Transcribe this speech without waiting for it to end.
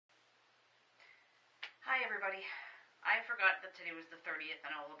everybody. I forgot that today was the 30th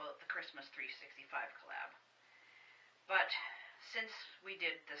and all about the Christmas 365 collab. But since we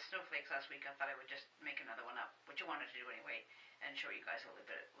did the snowflakes last week, I thought I would just make another one up, which I wanted to do anyway, and show you guys a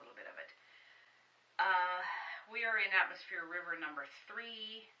little bit of it. We are in Atmosphere River number 3.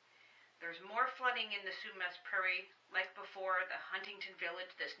 There's more flooding in the Sumas Prairie, like before, the Huntington Village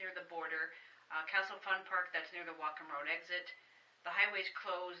that's near the border, Castle Fun Park that's near the Walkham Road exit. The highway's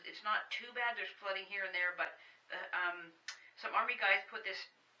closed. It's not too bad. There's flooding here and there, but some Army guys put this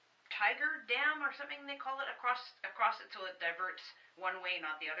tiger dam or something they call it across it so it diverts one way,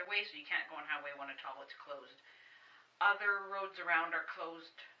 not the other way, so you can't go on Highway 1 at all. It's closed. Other roads around are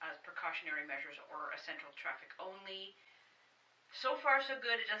closed as precautionary measures or essential traffic only. So far, so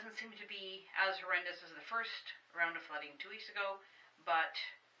good. It doesn't seem to be as horrendous as the first round of flooding 2 weeks ago, but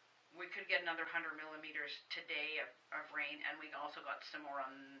we could get another 100 millimeters today of rain, and we also got some more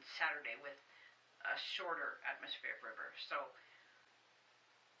on Saturday with a shorter atmospheric river. So,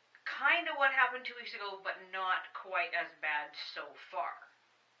 kind of what happened 2 weeks ago, but not quite as bad so far.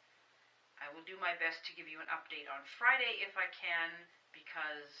 I will do my best to give you an update on Friday if I can,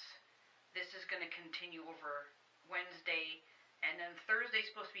 because this is going to continue over Wednesday, and then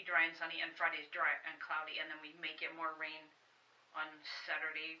Thursday's supposed to be dry and sunny, and Friday's dry and cloudy, and then we may get more rain on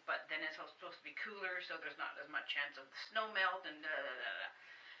Saturday, but then it's supposed to be cooler, so there's not as much chance of the snow melt and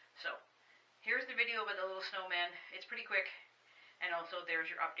So, here's the video of the little snowman. It's pretty quick, and also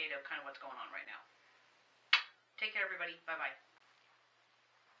there's your update of kind of what's going on right now. Take care, everybody. Bye-bye.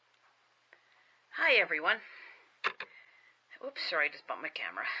 Hi, everyone. Oops, sorry, I just bumped my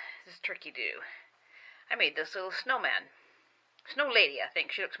camera. This is tricky to do. I made this little snowman. Snow lady, I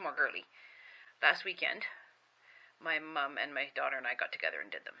think. She looks more girly. Last weekend, my mom and my daughter and I got together and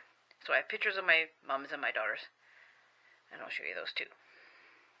did them. So I have pictures of my mom's and my daughter's, and I'll show you those too.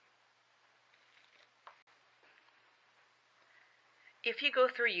 If you go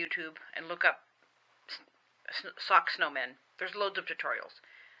through YouTube and look up sock snowmen, there's loads of tutorials.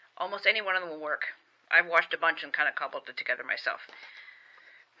 Almost any one of them will work. I've watched a bunch and kind of cobbled it together myself.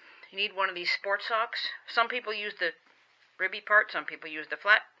 You need one of these sport socks. Some people use the ribby part, some people use the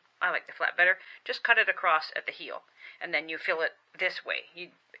flat. I like the flat better. Just cut it across at the heel, and then you fill it this way. You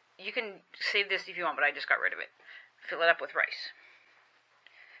can save this if you want, but I just got rid of it. Fill it up with rice.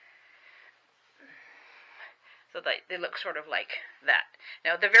 So that they look sort of like that.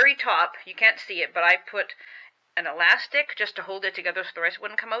 Now, at the very top, you can't see it, but I put an elastic just to hold it together so the rice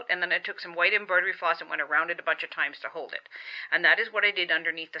wouldn't come out, and then I took some white embroidery floss and went around it a bunch of times to hold it. And that is what I did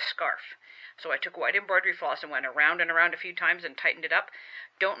underneath the scarf. So I took white embroidery floss and went around and around a few times and tightened it up.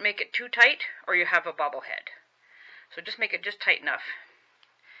 Don't make it too tight or you have a bobblehead. So just make it just tight enough.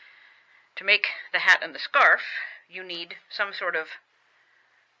 To make the hat and the scarf, you need some sort of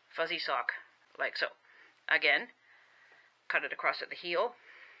fuzzy sock, like so. Again, cut it across at the heel.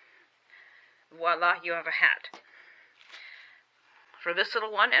 Voila, you have a hat. For this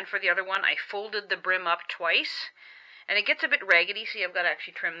little one and for the other one, I folded the brim up twice. And it gets a bit raggedy. See, I've got to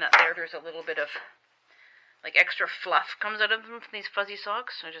actually trim that there. There's a little bit of, like, extra fluff comes out of them from these fuzzy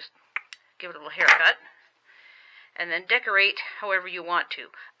socks. So just give it a little haircut. And then decorate however you want to.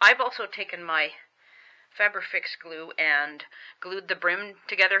 I've also taken my Fabrifix glue and glued the brim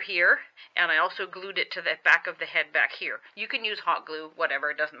together here. And I also glued it to the back of the head back here. You can use hot glue,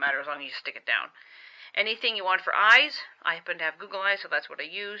 whatever. It doesn't matter as long as you stick it down. Anything you want for eyes. I happen to have Google Eyes, so that's what I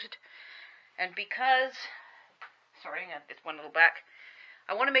used. And because... Sorry, it's one little back.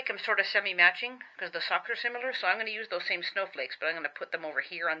 I want to make them sort of semi-matching because the socks are similar, so I'm going to use those same snowflakes, but I'm going to put them over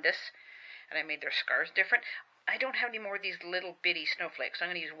here on this, and I made their scars different. I don't have any more of these little bitty snowflakes, so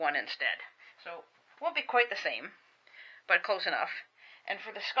I'm going to use one instead. So, it won't be quite the same, but close enough. And for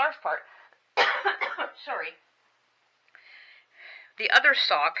the scarf part, sorry, the other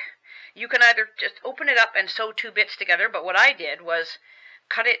sock, you can either just open it up and sew 2 bits together, but what I did was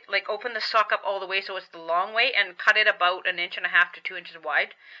cut it, like open the sock up all the way so it's the long way and cut it about 1.5 to 2 inches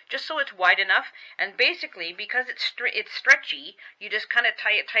wide, just so it's wide enough. And basically, because it's stretchy, you just kind of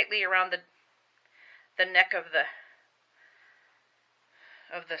tie it tightly around the neck of the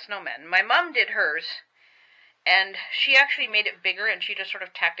snowman. My mom did hers, and she actually made it bigger, and she just sort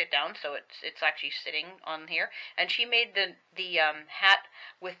of tacked it down so it's actually sitting on here. And she made the hat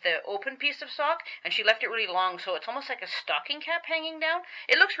with the open piece of sock, and she left it really long, so it's almost like a stocking cap hanging down.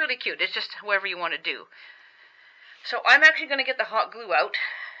 It looks really cute. It's just however you want to do. So I'm actually going to get the hot glue out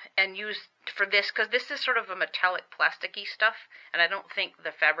and use for this, because this is sort of a metallic plasticky stuff, and I don't think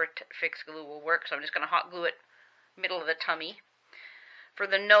the Fabrifix glue will work, so I'm just going to hot glue it middle of the tummy. For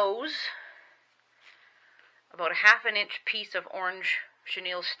the nose, about a 1/2 inch piece of orange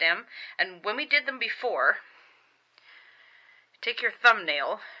chenille stem. And when we did them before, take your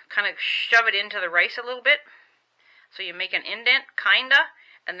thumbnail, kind of shove it into the rice a little bit, so you make an indent, kinda,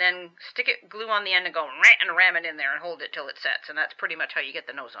 and then stick it, glue on the end and go and ram it in there and hold it till it sets, and that's pretty much how you get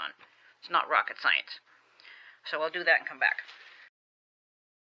the nose on. It's not rocket science. So I'll do that and come back.